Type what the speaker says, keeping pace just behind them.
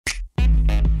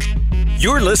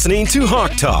You're listening to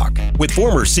Hawk Talk with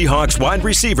former Seahawks wide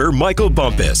receiver Michael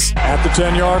Bumpus. At the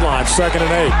 10-yard line, 2nd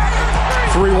and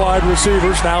 8. 3 wide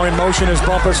receivers now in motion as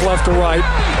Bumpus left to right.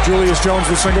 Julius Jones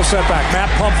with single setback. Matt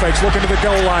pump fakes looking to the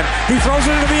goal line. He throws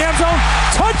it into the end zone.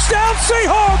 Touchdown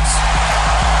Seahawks!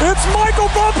 It's Michael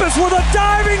Bumpus with a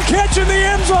diving catch in the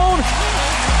end zone.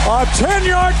 A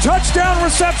 10-yard touchdown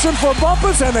reception for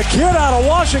Bumpus, and the kid out of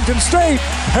Washington State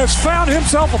has found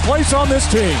himself a place on this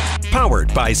team.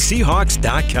 Powered by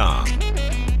Seahawks.com.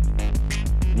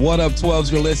 What up,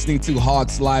 12s? You're listening to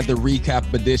Hawks Live, the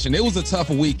recap edition. It was a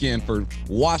tough weekend for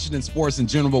Washington sports in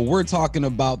general, but we're talking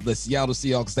about the Seattle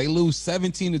Seahawks. They lose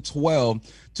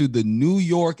 17-12 to the New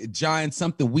York Giants,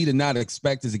 something we did not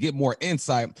expect. To get more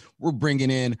insight, we're bringing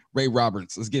in Ray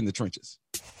Roberts. Let's get in the trenches.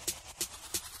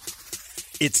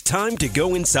 It's time to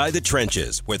go inside the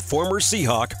trenches with former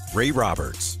Seahawk Ray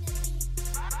Roberts.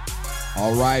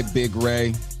 All right, Big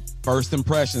Ray. First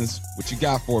impressions, what you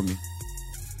got for me?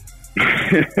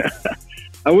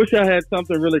 I wish I had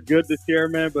something really good to share,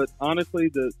 man, but honestly,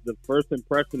 the first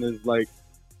impression is like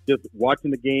just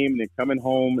watching the game and then coming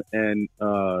home and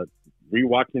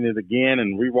rewatching it again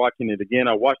and rewatching it again.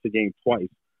 I watched the game twice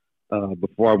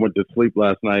before I went to sleep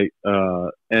last night,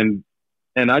 and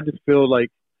I just feel like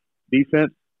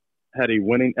defense had a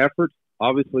winning effort.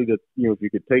 Obviously, if you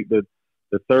could take the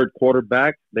third quarter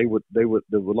back, they would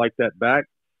like that back.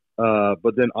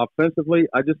 But then offensively,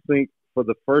 I just think for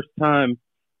the first time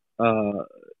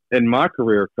in my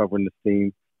career covering this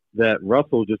team, that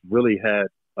Russell just really had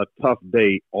a tough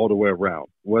day all the way around.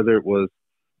 Whether it was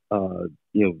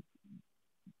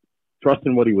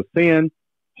trusting what he was saying,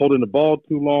 holding the ball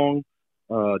too long.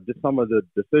 Just some of the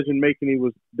decision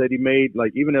making that he made,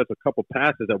 like even there's a couple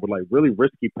passes that were like really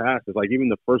risky passes, like even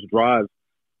the first drive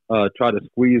tried to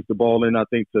squeeze the ball in, I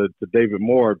think, to David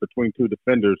Moore between two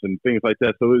defenders and things like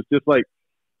that. So it's just like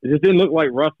it just didn't look like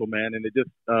Russell, man, and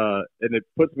it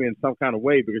puts me in some kind of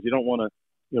way because you don't want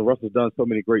to, Russell's done so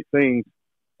many great things,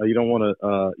 you don't want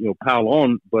to pile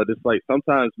on, but it's like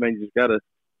sometimes, man, you just got to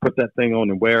put that thing on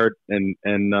and wear it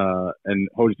and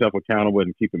hold yourself accountable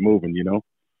and keep it moving,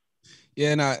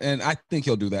 Yeah, and I think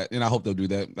he'll do that, and I hope they'll do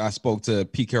that. I spoke to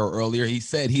Pete Carroll earlier. He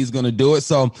said he's going to do it,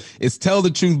 so it's Tell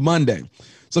the Truth Monday.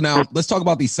 So now let's talk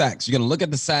about these sacks. You're going to look at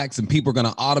the sacks, and people are going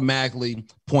to automatically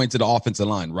point to the offensive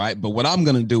line, right? But what I'm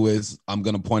going to do is I'm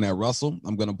going to point at Russell.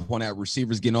 I'm going to point at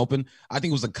receivers getting open. I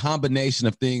think it was a combination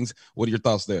of things. What are your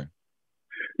thoughts there?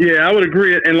 Yeah, I would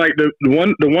agree. And like the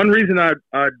one reason I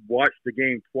watched the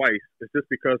game twice is just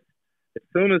because as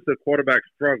soon as the quarterback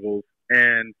struggles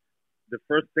and the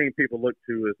first thing people look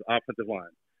to is offensive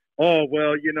line. Oh,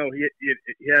 well,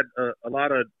 he had a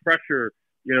lot of pressure.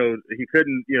 He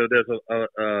couldn't, there's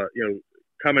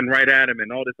coming right at him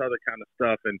and all this other kind of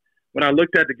stuff. And when I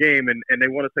looked at the game and they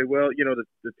want to say, well,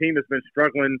 the team has been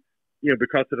struggling,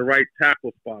 because of the right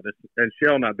tackle spot and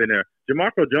Shell not been there.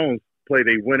 Jamarco Jones played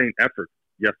a winning effort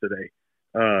yesterday.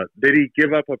 Did he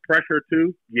give up a pressure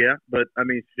too? Yeah, but I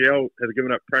mean, Shell has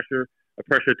given up a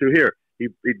pressure too here.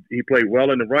 He played well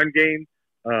in the run game.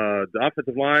 The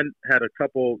offensive line had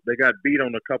they got beat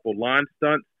on a couple line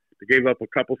stunts. They gave up a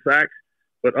couple sacks.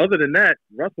 But other than that,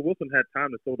 Russell Wilson had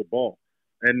time to throw the ball.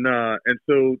 And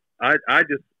so I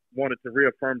just wanted to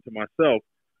reaffirm to myself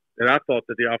that I thought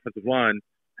that the offensive line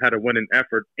had a winning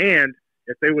effort. And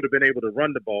if they would have been able to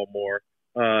run the ball more,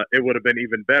 it would have been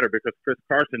even better because Chris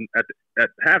Carson at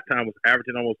halftime was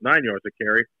averaging almost 9 yards a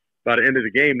carry. By the end of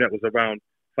the game, that was around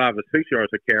 5 or 6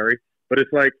 yards a carry. But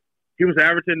it's like he was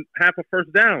averaging half a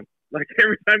first down, like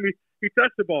every time he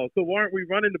touched the ball. So why aren't we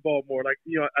running the ball more? Like,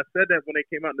 I said that when they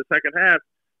came out in the second half,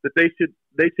 that they should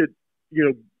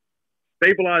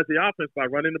stabilize the offense by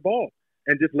running the ball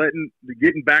and just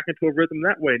getting back into a rhythm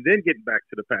that way and then getting back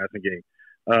to the passing game.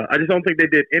 I just don't think they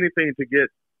did anything to get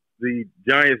the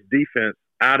Giants defense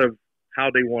out of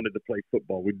how they wanted to play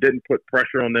football. We didn't put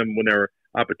pressure on them when there were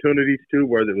opportunities to,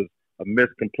 whether it was a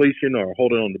missed completion or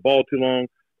holding on the ball too long,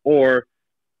 or,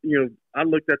 I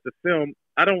looked at the film.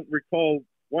 I don't recall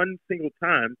one single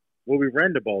time where we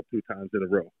ran the ball 2 times in a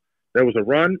row. There was a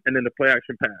run and then the play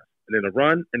action pass, and then a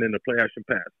run and then the play action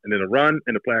pass, and then a run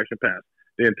and the play action pass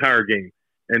the entire game.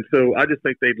 And so I just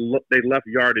think they left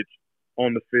yardage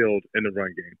on the field in the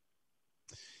run game.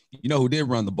 You know who did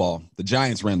run the ball? The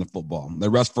Giants ran the football. They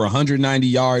rushed for 190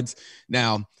 yards.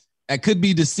 Now, that could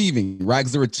be deceiving, right?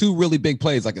 Because there were 2 really big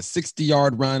plays, like a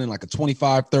 60-yard run and like a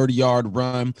 25, 30-yard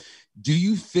run. Do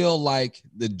you feel like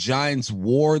the Giants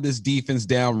wore this defense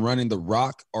down running the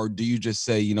rock, or do you just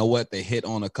say, you know what, they hit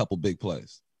on a couple big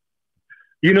plays?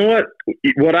 You know what?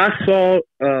 What I saw,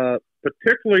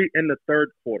 particularly in the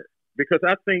third quarter, because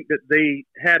I think that they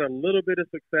had a little bit of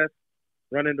success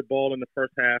running the ball in the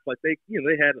first half. Like they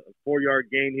had a 4-yard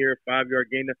gain here, 5-yard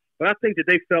gain there. But I think that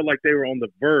they felt like they were on the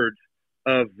verge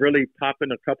of really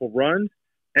popping a couple runs.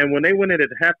 And when they went in at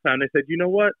halftime, they said, you know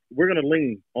what? We're going to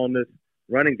lean on this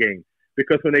running game.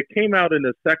 Because when they came out in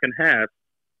the second half,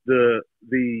 the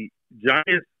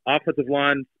Giants offensive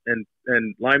line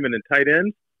and linemen and tight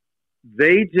ends,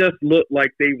 they just looked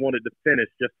like they wanted to finish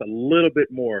just a little bit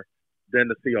more than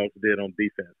the Seahawks did on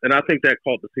defense. And I think that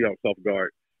caught the Seahawks off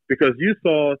guard. Because you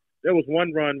saw there was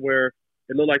one run where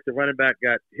it looked like the running back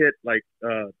got hit like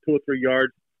 2 or 3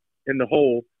 yards in the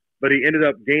hole, but he ended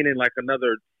up gaining like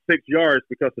another 6 yards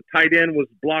because the tight end was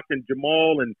blocking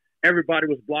Jamal and everybody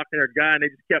was blocking their guy, and they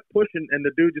just kept pushing, and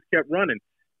the dude just kept running.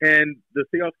 And the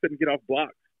Seahawks couldn't get off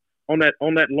blocks. On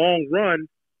that long run,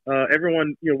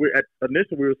 everyone,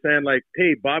 initially we were saying like,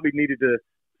 hey, Bobby needed to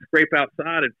scrape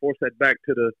outside and force that back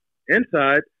to the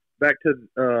inside, back to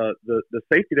the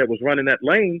safety that was running that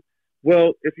lane.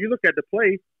 Well, if you look at the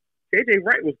play, KJ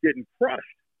Wright was getting crushed.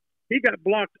 He got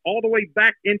blocked all the way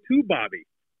back into Bobby.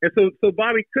 And so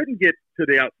Bobby couldn't get to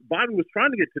the outside. Bobby was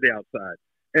trying to get to the outside.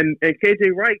 And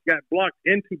KJ Wright got blocked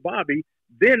into Bobby.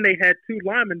 Then they had 2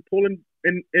 linemen pulling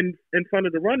in front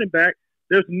of the running back.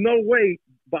 There's no way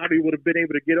Bobby would have been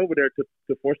able to get over there to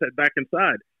force that back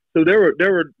inside. So there were.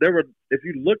 If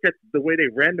you look at the way they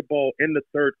ran the ball in the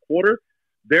third quarter,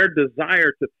 their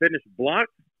desire to finish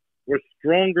blocks were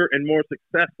stronger and more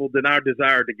successful than our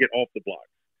desire to get off the blocks.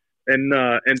 And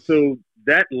so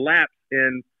that lapse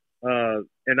in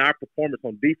our performance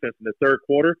on defense in the third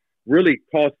quarter really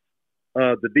cost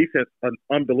the defense an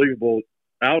unbelievable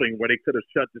outing where they could have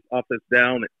shut this offense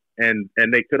down and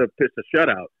they could have pitched a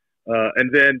shutout.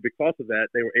 And then because of that,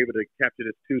 they were able to capture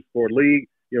this 2-score lead,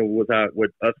 with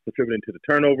us contributing to the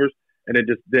turnovers. And it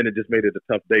just made it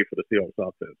a tough day for the Seahawks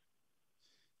offense.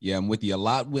 Yeah, I'm with you. A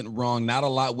lot went wrong. Not a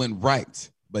lot went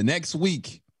right. But next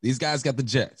week, these guys got the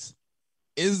Jets.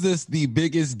 Is this the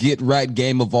biggest get-right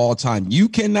game of all time? You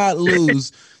cannot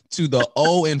lose to the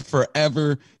and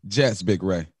forever Jets, Big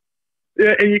Ray.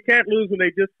 Yeah, and you can't lose when they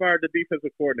just fired the defensive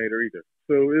coordinator either.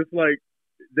 So it's like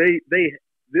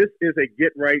this is a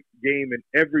get-right game in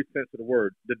every sense of the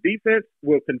word. The defense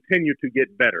will continue to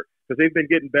get better because they've been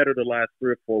getting better the last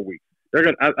 3 or 4 weeks.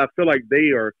 I feel like they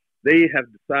have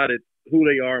decided who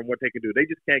they are and what they can do. They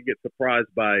just can't get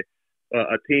surprised by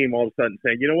a team all of a sudden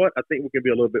saying, you know what, I think we can be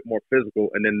a little bit more physical,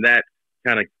 and then that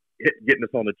kind of getting us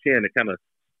on the chin. It kind of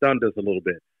stunned us a little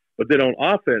bit. But then on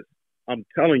offense, I'm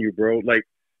telling you, bro, like,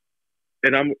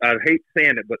 and I hate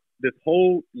saying it, but this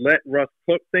whole let Russ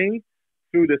cook thing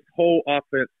threw this whole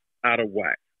offense out of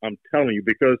whack. I'm telling you,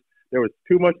 because there was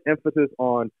too much emphasis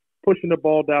on pushing the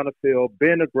ball down the field,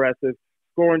 being aggressive,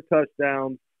 scoring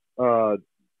touchdowns,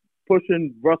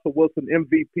 pushing Russell Wilson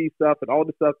MVP stuff and all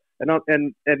this stuff. And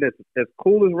as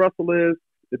cool as Russell is,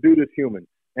 the dude is human.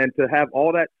 And to have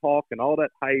all that talk and all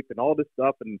that hype and all this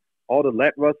stuff and all the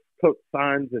let Russ cook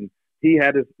signs, and he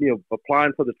had his,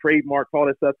 applying for the trademark, all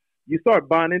that stuff, you start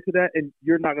buying into that, and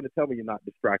you're not going to tell me you're not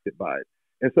distracted by it.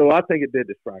 And so I think it did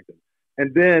distract them.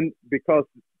 And then because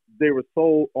they were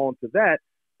sold onto that,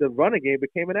 the running game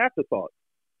became an afterthought.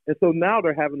 And so now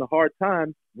they're having a hard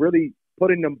time really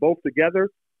putting them both together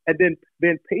and then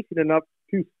being patient enough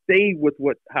to stay with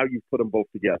how you put them both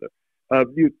together. A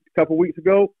couple weeks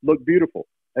ago, looked beautiful.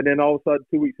 And then all of a sudden,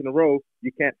 2 weeks in a row,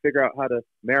 you can't figure out how to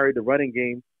marry the running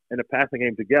game and the passing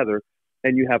game together.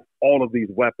 And you have all of these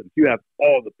weapons. You have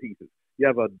all the pieces. You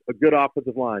have a good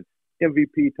offensive line,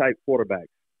 MVP-type quarterback,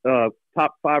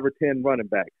 top 5 or 10 running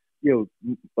back.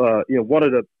 One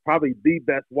of probably the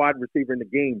best wide receiver in the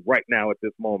game right now at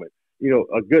this moment.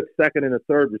 A good second and a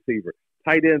third receiver,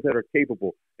 tight ends that are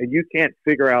capable, and you can't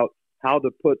figure out how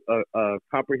to put a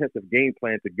comprehensive game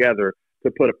plan together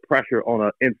to put a pressure on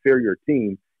an inferior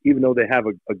team, even though they have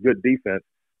a good defense.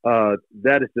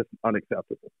 That is just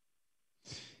unacceptable.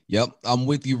 Yep, I'm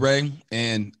with you, Ray,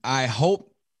 and I hope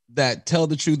that Tell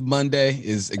the Truth Monday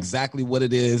is exactly what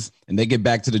it is, and they get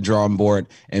back to the drawing board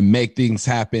and make things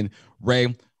happen.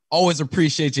 Ray, always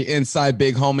appreciate your insight,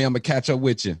 big homie. I'm going to catch up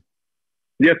with you.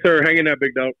 Yes, sir. Hang in there,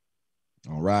 big dog.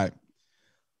 All right.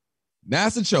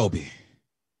 Nasa Chobe,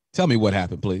 tell me what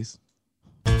happened, please.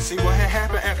 See, what had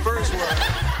happened at first was...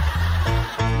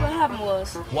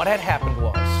 What had happened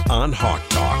was... On Hawk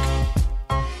Talk.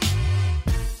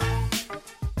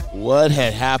 What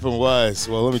had happened was,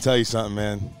 well, let me tell you something,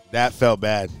 man. That felt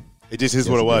bad. It just is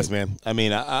what it was, man. I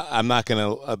mean, I'm not going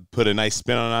to put a nice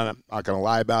spin on it. I'm not going to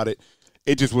lie about it.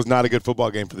 It just was not a good football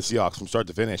game for the Seahawks from start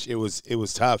to finish. It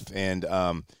was tough, and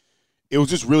it was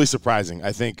just really surprising.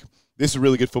 I think this is a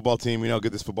really good football team. We know how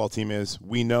good this football team is.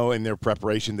 We know in their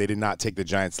preparation they did not take the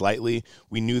Giants lightly.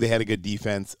 We knew they had a good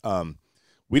defense.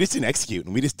 we just didn't execute,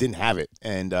 and we just didn't have it.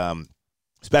 And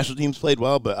special teams played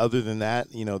well, but other than that,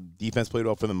 defense played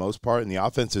well for the most part, and the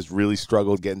offense has really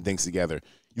struggled getting things together.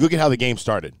 You look at how the game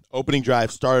started. Opening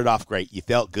drive started off great. You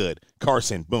felt good.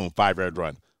 Carson, boom, 5-yard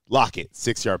run. Lockett,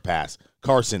 6-yard pass.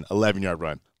 Carson, 11-yard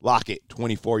run. Lockett,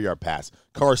 24-yard pass.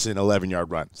 Carson,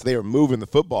 11-yard run. So they were moving the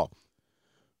football.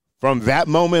 From that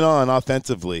moment on,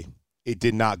 offensively, it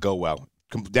did not go well.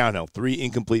 Downhill, 3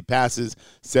 incomplete passes,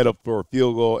 set up for a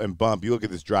field goal and bump. You look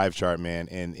at this drive chart, man,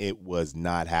 and it was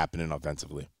not happening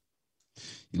offensively.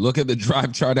 You look at the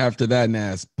drive chart after that,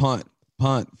 Nas. Punt,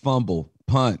 fumble,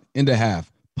 punt, into half,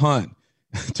 punt,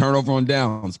 turnover on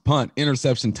downs, punt,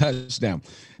 interception, touchdown.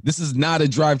 This is not a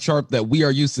drive chart that we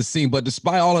are used to seeing, but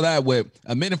despite all of that, with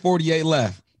a minute 48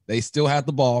 left, they still had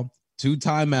the ball, 2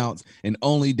 timeouts, and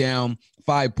only down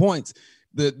 5 points.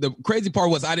 The crazy part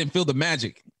was I didn't feel the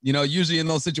magic. Usually in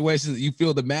those situations, you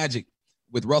feel the magic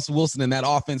with Russell Wilson in that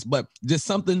offense, but just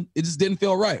something, it just didn't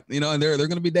feel right. And there are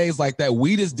going to be days like that.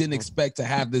 We just didn't expect to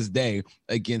have this day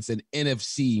against an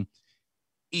NFC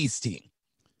East team.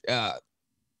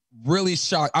 Really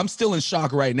shocked. I'm still in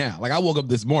shock right now. Like, I woke up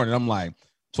this morning, I'm like,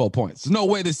 12 points. There's no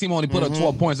way this team only put up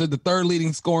 12 points. They're the 3rd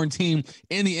leading scoring team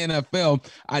in the NFL.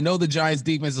 I know the Giants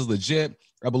defense is legit.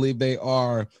 I believe they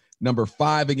are number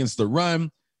 5 against the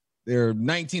run. They're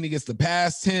 19 against the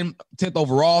pass, 10th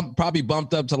overall, probably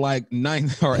bumped up to like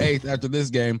 9th or 8th after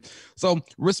this game. So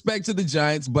respect to the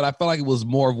Giants, but I felt like it was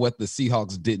more of what the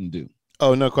Seahawks didn't do.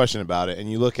 Oh, no question about it.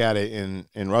 And you look at it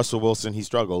in Russell Wilson, he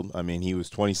struggled. I mean, he was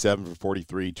 27 for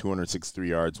 43, 263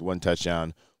 yards, 1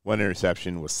 touchdown, 1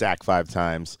 interception, was sacked 5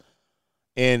 times.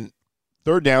 And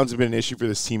third downs have been an issue for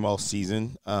this team all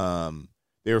season.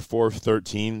 They were 4 of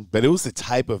 13, but it was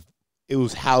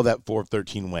how that 4 of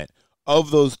 13 went.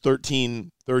 Of those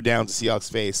 13 third downs the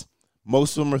Seahawks face,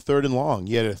 most of them are 3rd and long.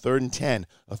 You had a 3rd and 10,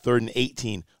 a 3rd and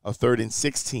 18, a 3rd and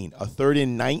 16, a 3rd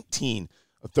and 19,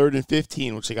 a 3rd and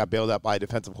 15, which they got bailed out by a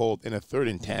defensive hold, and a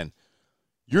 3rd and 10.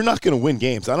 You're not going to win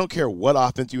games. I don't care what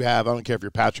offense you have. I don't care if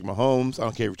you're Patrick Mahomes. I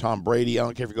don't care if you're Tom Brady. I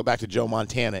don't care if you go back to Joe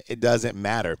Montana. It doesn't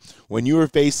matter. When you are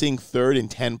facing 3rd and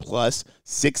 10 plus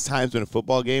 6 times in a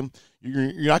football game,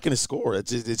 you're not going to score.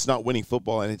 It's not winning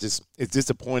football, and it's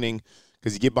disappointing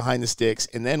because you get behind the sticks.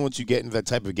 And then once you get into that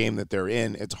type of game that they're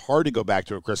in, it's hard to go back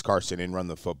to a Chris Carson and run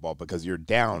the football because you're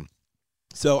down.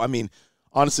 So, I mean,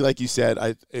 honestly, like you said,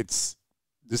 the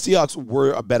Seahawks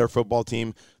were a better football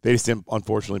team. They just didn't,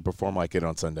 unfortunately, perform like it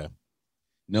on Sunday.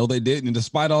 No, they didn't. And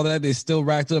despite all that, they still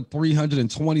racked up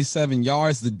 327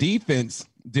 yards. The defense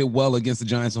did well against the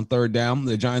Giants on 3rd down.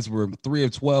 The Giants were 3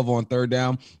 of 12 on 3rd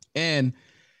down and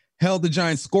held the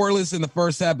Giants scoreless in the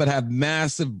first half, but have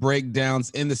massive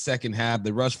breakdowns in the second half.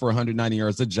 They rushed for 190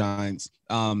 yards, the Giants.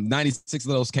 96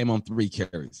 of those came on 3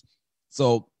 carries.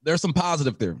 So there's some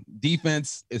positive there.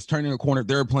 Defense is turning a corner.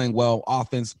 They're playing well.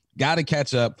 Offense got to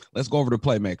catch up. Let's go over to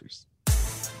playmakers.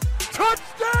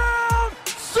 Touchdown,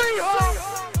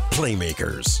 Seahawks!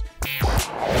 Playmakers.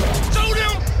 Show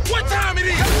them what time it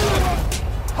is!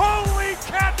 Holy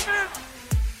catfish!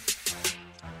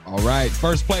 All right,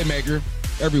 first playmaker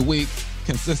every week,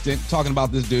 consistent, talking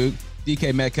about this dude.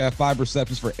 DK Metcalf, 5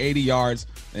 receptions for 80 yards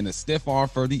and a stiff arm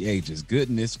for the ages.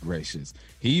 Goodness gracious.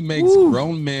 He makes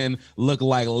grown men look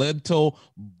like little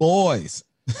boys.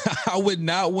 I would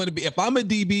not want to be, if I'm a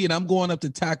DB and I'm going up to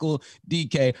tackle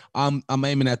DK, I'm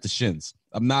aiming at the shins.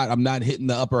 I'm not hitting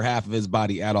the upper half of his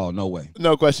body at all. No way.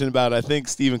 No question about it. I think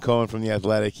Stephen Cohen from The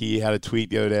Athletic, he had a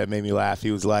tweet the other day that made me laugh. He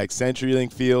was like,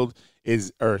 CenturyLink Field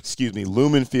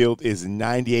Lumen Field is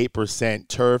 98%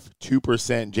 turf,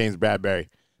 2% James Bradbury,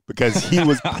 because he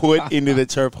was put into the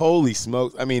turf. Holy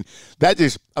smokes. I mean,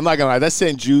 I'm not going to lie, that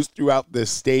sent juice throughout the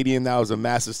stadium. That was a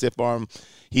massive stiff arm.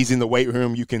 He's in the weight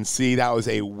room. You can see that was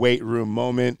a weight room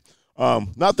moment.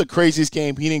 Not the craziest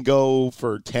game. He didn't go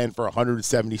for 10 for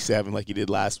 177 like he did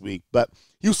last week, but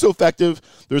he was so effective.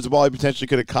 There's a ball he potentially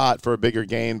could have caught for a bigger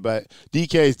gain, but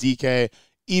DK is DK.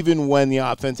 Even when the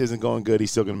offense isn't going good,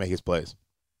 he's still going to make his plays.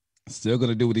 Still going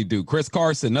to do what he do. Chris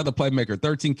Carson, another playmaker,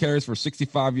 13 carries for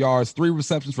 65 yards, 3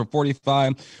 receptions for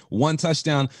 45, 1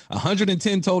 touchdown,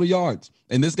 110 total yards.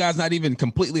 And this guy's not even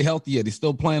completely healthy yet. He's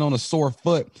still playing on a sore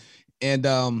foot.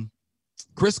 And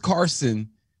Chris Carson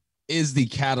is the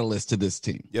catalyst to this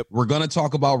team. Yep. We're going to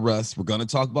talk about Russ. We're going to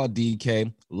talk about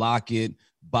DK, Lockett,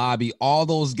 Bobby, all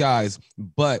those guys.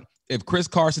 But if Chris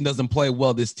Carson doesn't play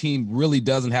well, this team really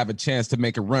doesn't have a chance to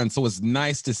make a run. So it's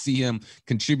nice to see him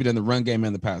contribute in the run game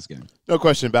and the pass game. No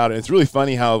question about it. It's really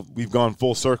funny how we've gone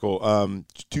full circle.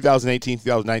 2018,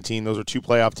 2019, those are 2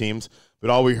 playoff teams. But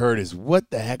all we heard is, what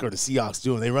the heck are the Seahawks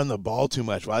doing? They run the ball too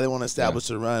much. Why do they want to establish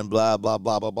the run? Blah, blah,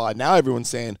 blah, blah, blah. Now everyone's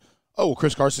saying, oh, well,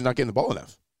 Chris Carson's not getting the ball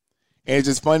enough. And it's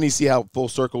just funny to see how full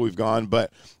circle we've gone.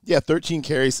 But, yeah, 13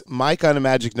 carries. My kind of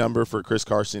magic number for Chris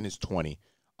Carson is 20.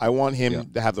 I want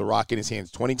him to have the rock in his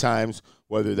hands 20 times,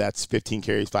 whether that's 15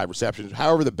 carries, 5 receptions,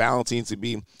 however the balance needs to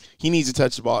be. He needs to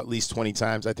touch the ball at least 20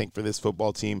 times, I think, for this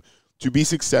football team to be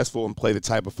successful and play the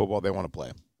type of football they want to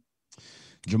play.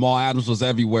 Jamal Adams was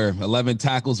everywhere. 11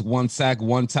 tackles, 1 sack,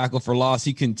 1 tackle for loss.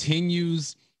 He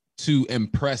continues to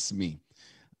impress me.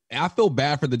 I feel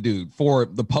bad for the dude. For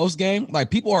the post game,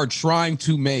 like, people are trying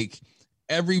to make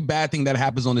every bad thing that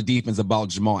happens on the defense about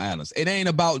Jamal Adams. It ain't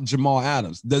about Jamal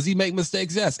Adams. Does he make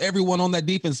mistakes? Yes. Everyone on that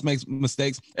defense makes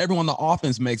mistakes. Everyone on the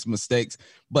offense makes mistakes.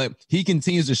 But he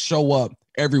continues to show up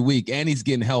every week, and he's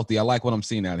getting healthy. I like what I'm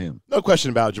seeing out of him. No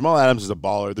question about it. Jamal Adams is a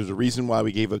baller. There's a reason why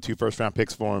we gave up 2 first-round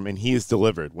picks for him, and he has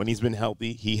delivered. When he's been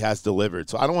healthy, he has delivered.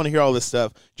 So I don't want to hear all this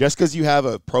stuff. Just because you have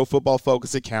a Pro Football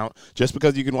Focus account, just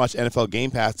because you can watch NFL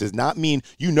Game Pass does not mean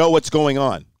you know what's going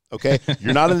on. Okay?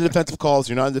 You're not in the defensive calls.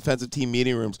 You're not in defensive team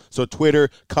meeting rooms. So Twitter,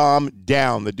 calm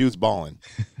down. The dude's balling.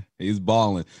 He's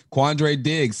balling. Quandre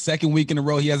Diggs, second week in a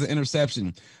row, he has an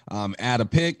interception. Add a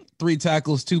pick, 3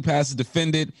 tackles, 2 passes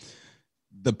defended.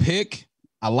 The pick,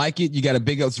 I like it. You got to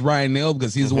big up Ryan Neal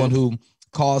because he's the one who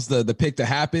caused the pick to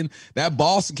happen. That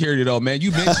ball security, though, man,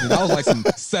 you mentioned it. That was like some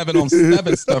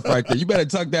 7-on-7 stuff right there. You better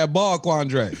tuck that ball,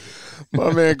 Quandre.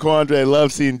 My man Quandre,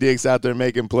 love seeing Diggs out there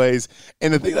making plays.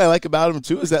 And the thing I like about him,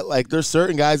 too, is that, like, there's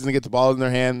certain guys that get the ball in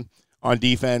their hand on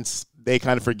defense. They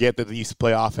kind of forget that they used to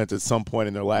play offense at some point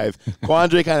in their life.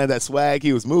 Quandre kind of had that swag.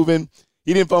 He was moving.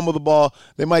 He didn't fumble the ball.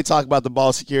 They might talk about the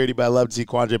ball security, but I love to see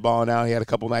Quandre balling out. He had a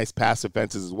couple nice pass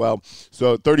defenses as well.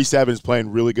 So 37 is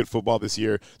playing really good football this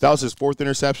year. That was his 4th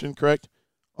interception, correct,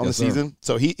 on the season?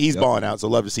 So he's balling out. So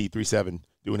love to see 37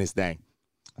 doing his thing.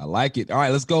 I like it. All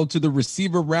right, let's go to the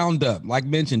receiver roundup. Like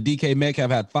mentioned, DK Metcalf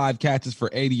had 5 catches for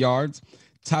 80 yards.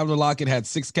 Tyler Lockett had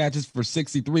 6 catches for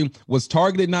 63, was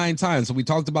targeted 9 times. So we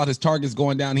talked about his targets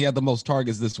going down. He had the most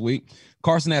targets this week.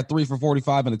 Carson had 3 for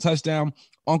 45 and a touchdown.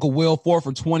 Uncle Will, 4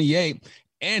 for 28,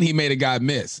 and he made a guy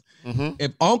miss.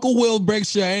 If Uncle Will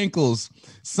breaks your ankles,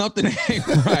 something ain't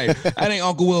right. That ain't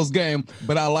Uncle Will's game,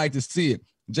 but I like to see it.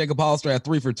 Jacob Hollister had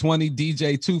 3 for 20.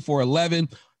 DJ, 2 for 11.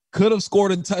 Could have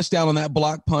scored a touchdown on that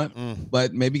block punt,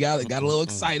 but maybe got a little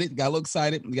excited.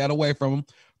 Got away from him.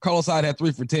 Carlos Hyde had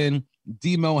 3 for 10.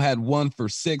 Demo had 1 for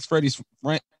 6.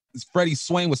 Freddie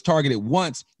Swain was targeted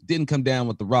once, didn't come down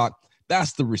with the rock.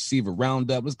 That's the receiver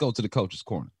roundup. Let's go to the coach's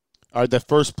corner. All right, that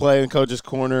first play in coach's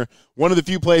corner, one of the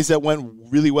few plays that went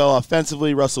really well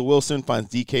offensively. Russell Wilson finds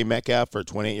DK Metcalf for a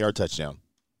 28-yard touchdown.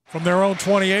 From their own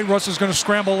 28, Russ is going to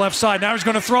scramble left side. Now he's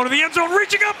going to throw to the end zone,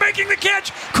 reaching up, making the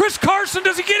catch. Chris Carson,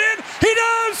 does he get in? He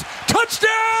does!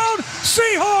 Touchdown,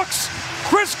 Seahawks!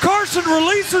 Chris Carson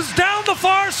releases down the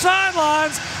far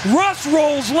sidelines. Russ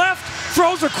rolls left,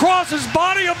 throws across his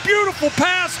body, a beautiful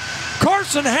pass.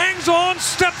 Carson hangs on,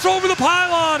 steps over the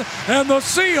pylon, and the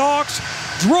Seahawks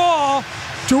draw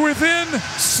to within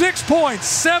 6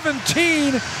 points,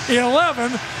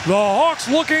 17-11. The Hawks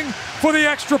looking for the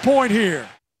extra point here.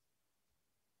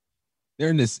 They're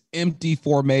in this empty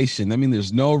formation. I mean,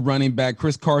 there's no running back.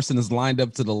 Chris Carson is lined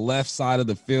up to the left side of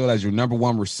the field as your number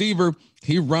 1 receiver.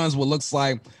 He runs what looks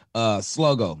like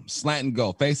sluggo, slant and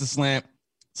go, face a slant,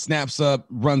 snaps up,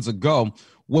 runs a go.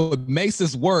 What makes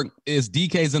this work is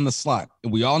DK's in the slot.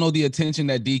 And we all know the attention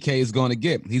that DK is going to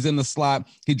get. He's in the slot.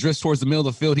 He drifts towards the middle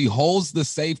of the field. He holds the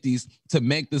safeties to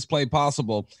make this play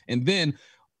possible. And then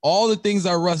all the things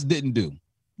that Russ didn't do.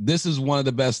 This is one of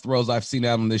the best throws I've seen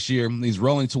out of him this year. He's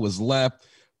rolling to his left,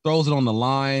 throws it on the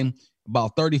line,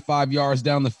 about 35 yards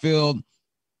down the field.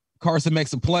 Carson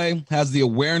makes a play, has the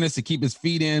awareness to keep his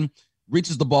feet in,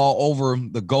 reaches the ball over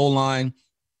the goal line.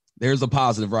 There's a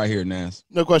positive right here, Nas.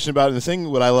 No question about it. The thing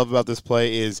what I love about this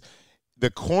play is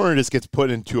the corner just gets put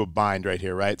into a bind right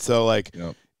here, right? So, like,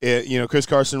 Chris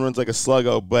Carson runs like a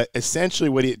sluggo, but essentially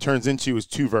what it turns into is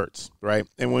 2 verts, right?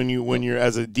 And when you're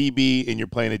as a DB and you're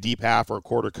playing a deep half or a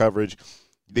quarter coverage,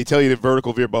 they tell you to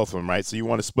vertical veer both of them, right? So you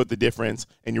want to split the difference,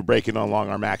 and you're breaking on long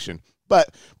arm action.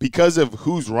 But because of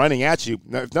who's running at you,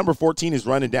 if number 14 is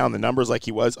running down the numbers like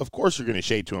he was, of course you're going to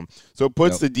shade to him. So it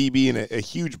puts the DB in a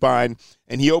huge bind,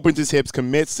 and he opens his hips,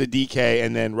 commits to DK,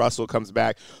 and then Russell comes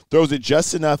back, throws it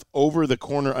just enough over the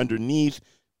corner underneath.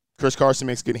 Chris Carson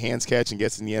makes a good hands catch and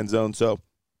gets in the end zone. So,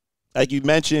 like you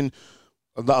mentioned,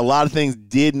 a lot of things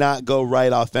did not go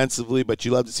right offensively, but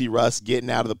you love to see Russ getting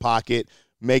out of the pocket,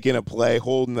 making a play,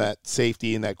 holding that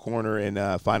safety in that corner,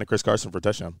 and finding Chris Carson for a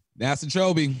touchdown. That's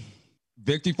Chobe.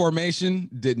 Victory formation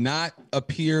did not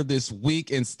appear this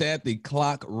week. Instead, the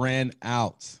clock ran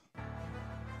out.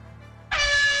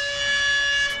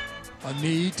 A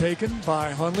knee taken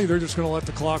by Hundley. They're just going to let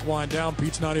the clock wind down.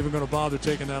 Pete's not even going to bother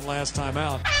taking that last time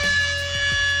out.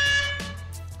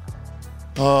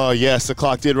 Oh, yes, the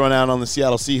clock did run out on the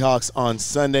Seattle Seahawks on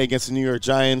Sunday against the New York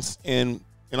Giants. And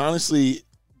honestly,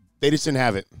 they just didn't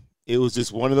have it. It was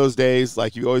just one of those days,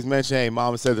 like you always mention, hey,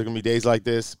 Mama said there are going to be days like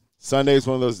this. Sunday is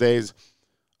one of those days.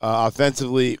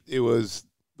 Offensively, it was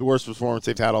the worst performance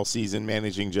they've had all season,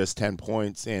 managing just 10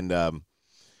 points. And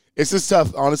it's just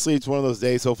tough. Honestly, it's one of those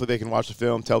days. Hopefully they can watch the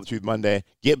film, tell the truth Monday,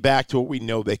 get back to what we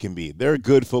know they can be. They're a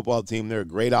good football team. They're a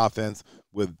great offense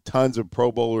with tons of Pro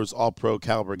Bowlers, all pro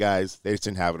caliber guys. They just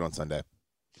didn't have it on Sunday.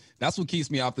 That's what keeps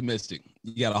me optimistic.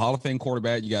 You got a Hall of Fame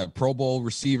quarterback. You got Pro Bowl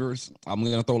receivers. I'm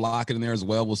going to throw Lockett in there as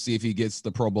well. We'll see if he gets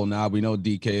the Pro Bowl now. We know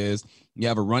DK is. You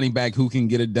have a running back who can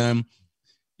get it done.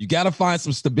 You got to find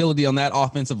some stability on that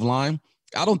offensive line.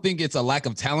 I don't think it's a lack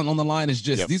of talent on the line. It's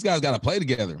just these guys got to play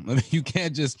together. I mean, you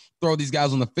can't just throw these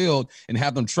guys on the field and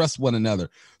have them trust one another.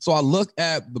 So I look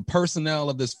at the personnel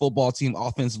of this football team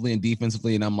offensively and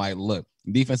defensively, and I'm like, look,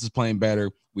 defense is playing better.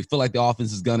 We feel like the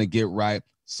offense is going to get right.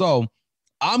 So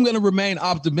I'm going to remain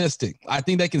optimistic. I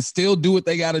think they can still do what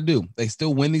they got to do. They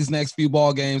still win these next few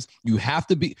ball games. You got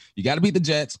to beat the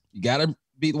Jets. You got to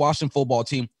beat the Washington football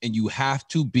team, and you have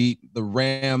to beat the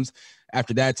Rams.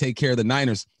 After that, take care of the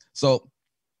Niners. So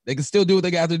they can still do what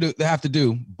they got to do. They have to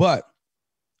do, but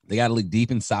they got to look deep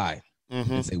inside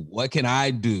and say, what can I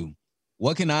do?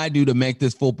 What can I do to make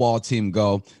this football team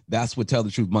go? That's what Tell the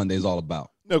Truth Monday is all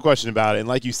about. No question about it. And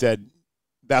like you said,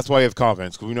 that's why we have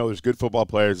confidence, because we know there's good football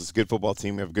players. It's a good football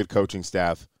team. We have a good coaching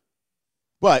staff.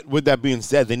 But with that being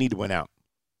said, they need to win out.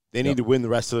 They need to win the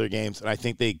rest of their games, and I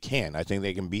think they can. I think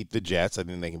they can beat the Jets. I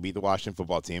think they can beat the Washington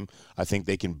football team. I think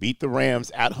they can beat the Rams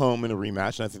at home in a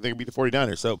rematch, and I think they can beat the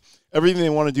 49ers. So everything they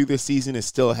want to do this season is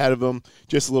still ahead of them,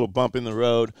 just a little bump in the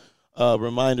road.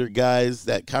 Reminder, guys,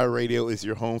 that Kyle Radio is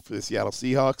your home for the Seattle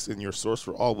Seahawks and your source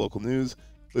for all local news.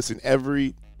 Listen to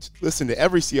every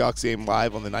Seahawks game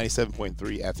live on the 97.3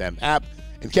 FM app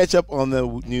and catch up on the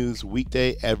news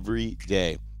weekday every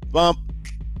day. Bump.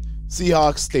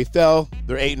 Seahawks, they fell.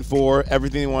 They're 8-4.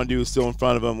 Everything they want to do is still in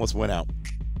front of them. Let's win out.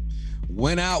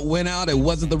 Win out. It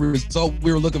wasn't the result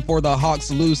we were looking for. The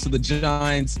Hawks lose to the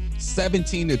Giants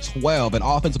 17-12. An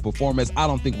offensive performance I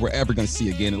don't think we're ever going to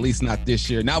see again, at least not this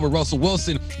year. Now with Russell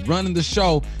Wilson running the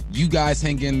show, you guys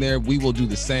hang in there. We will do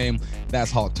the same. That's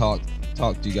Hawk Talk.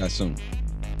 Talk to you guys soon.